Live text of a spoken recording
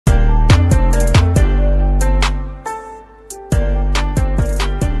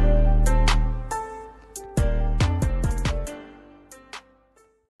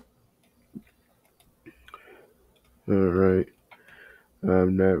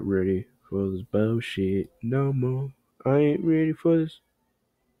not ready for this bullshit no more. I ain't ready for this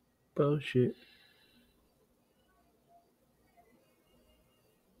bullshit.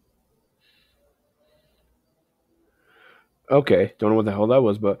 Okay, don't know what the hell that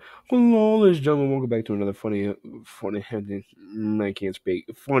was, but hello, ladies and gentlemen, welcome back to another funny, I can't speak,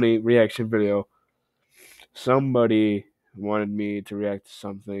 funny reaction video. Somebody wanted me to react to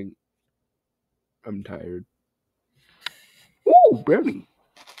something. I'm tired. Ooh, brownie.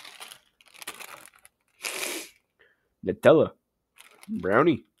 Nutella.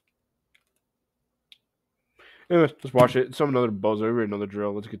 Brownie. Anyways, let's watch it. Some another buzzer, another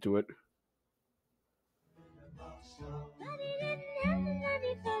drill. Let's get to it.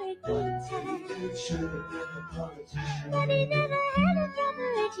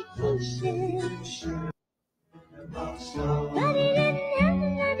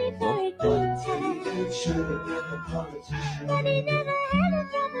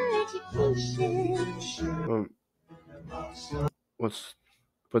 What's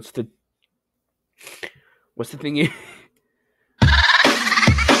the thingy?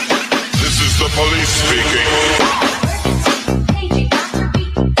 This is the police speaking.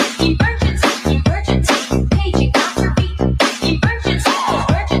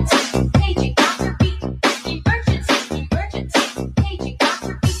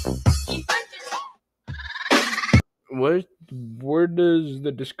 Where does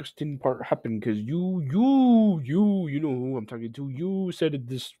the disgusting part happen? Because you know who I'm talking to. You said it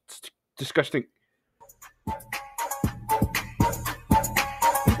disgusting.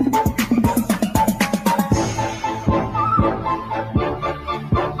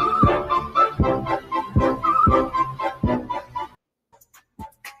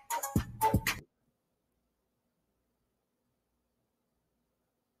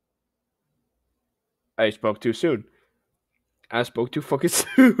 I spoke too soon. I spoke too fucking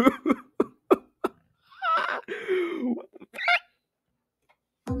soon.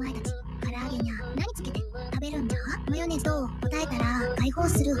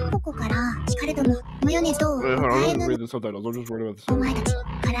 Read the subtitles. I'm just worried about this.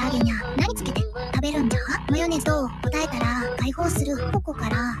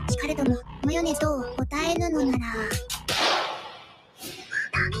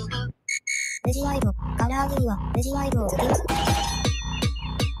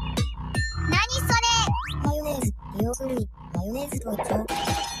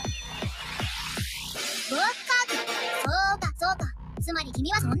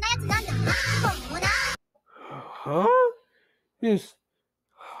 Huh? Yes.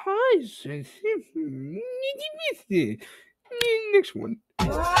 Hi, next one.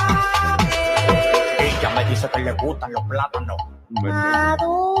 Ella me dice que le gustan los plátanos.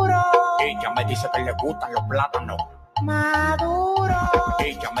 Maduro. Ella me dice que le gustan los plátanos. Maduro.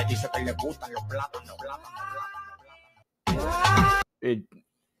 Ella me dice que le gustan los plátanos.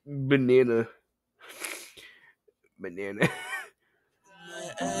 Banana.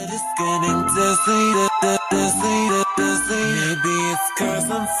 It's getting dizzy. Maybe it's 'cause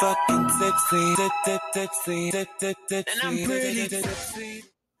I'm fucking tipsy. And I'm pretty tipsy.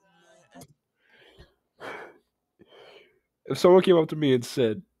 If someone came up to me and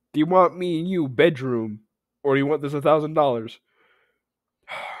said, "Do you want me and you bedroom, or do you want this $1,000?"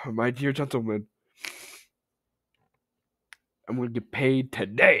 My dear gentleman, I'm gonna get paid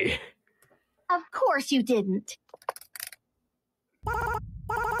today. Of course you didn't.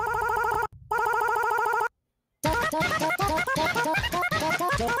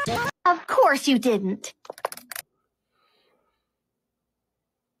 Of course you didn't.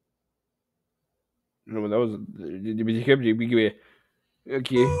 No, that was.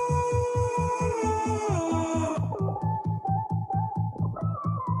 Okay.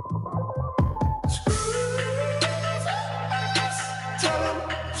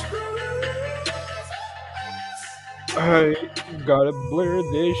 I gotta blur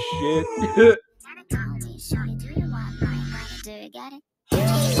this shit.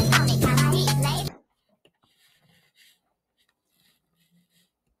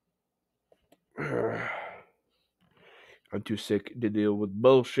 I'm too sick to deal with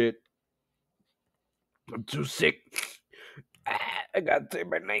bullshit. I'm too sick. I gotta take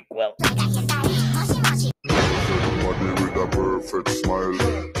my NyQuil. Body with a perfect smile,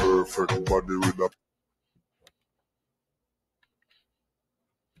 perfect body with a.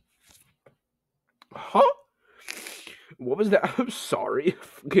 Huh? What was that? I'm sorry.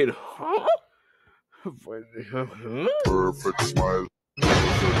 Fucking huh? Perfect smile,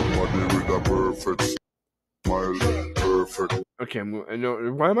 body with a perfect smile, perfect. Okay, I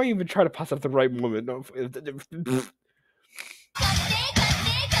know. Why am I even trying to pass at the right moment? No.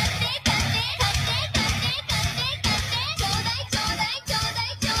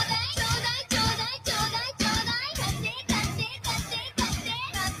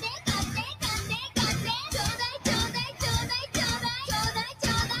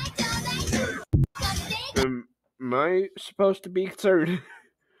 am I supposed to be concerned?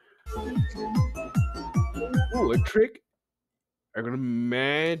 Ooh, a trick? Are gonna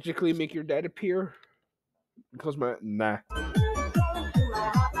magically make your dad appear? Close my nah.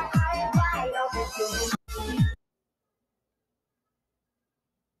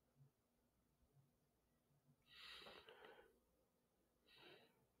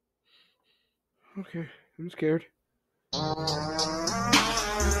 Okay, I'm scared.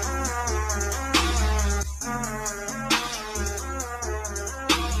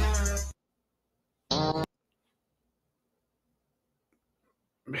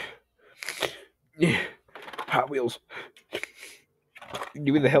 Yeah, Hot Wheels.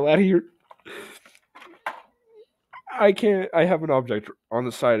 Get me the hell out of here. I can't. I have an object on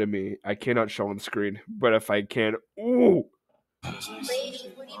the side of me. I cannot show on the screen. But if I can, ooh.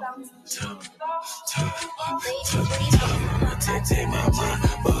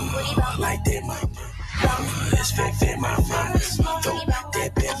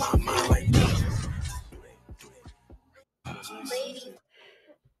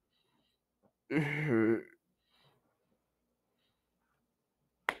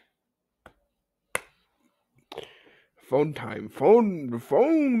 Phone time.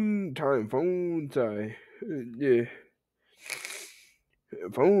 Phone time. Phone time. Yeah.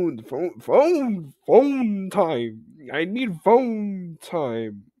 Phone time. I need phone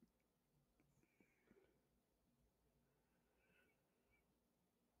time.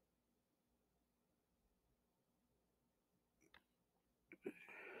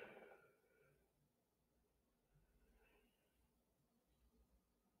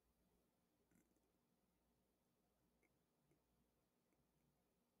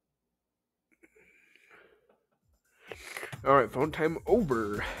 All right, phone time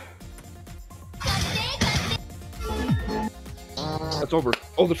over. That's over.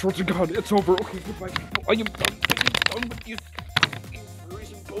 Oh, the shorts are gone. It's over. Okay, goodbye, people. I am done. I am done with you.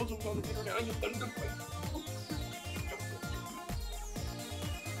 Furries and bosoms on the internet. I am done. Goodbye.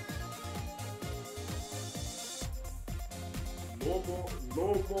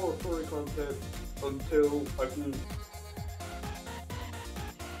 No more furry content until I can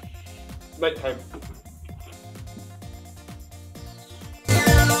nighttime.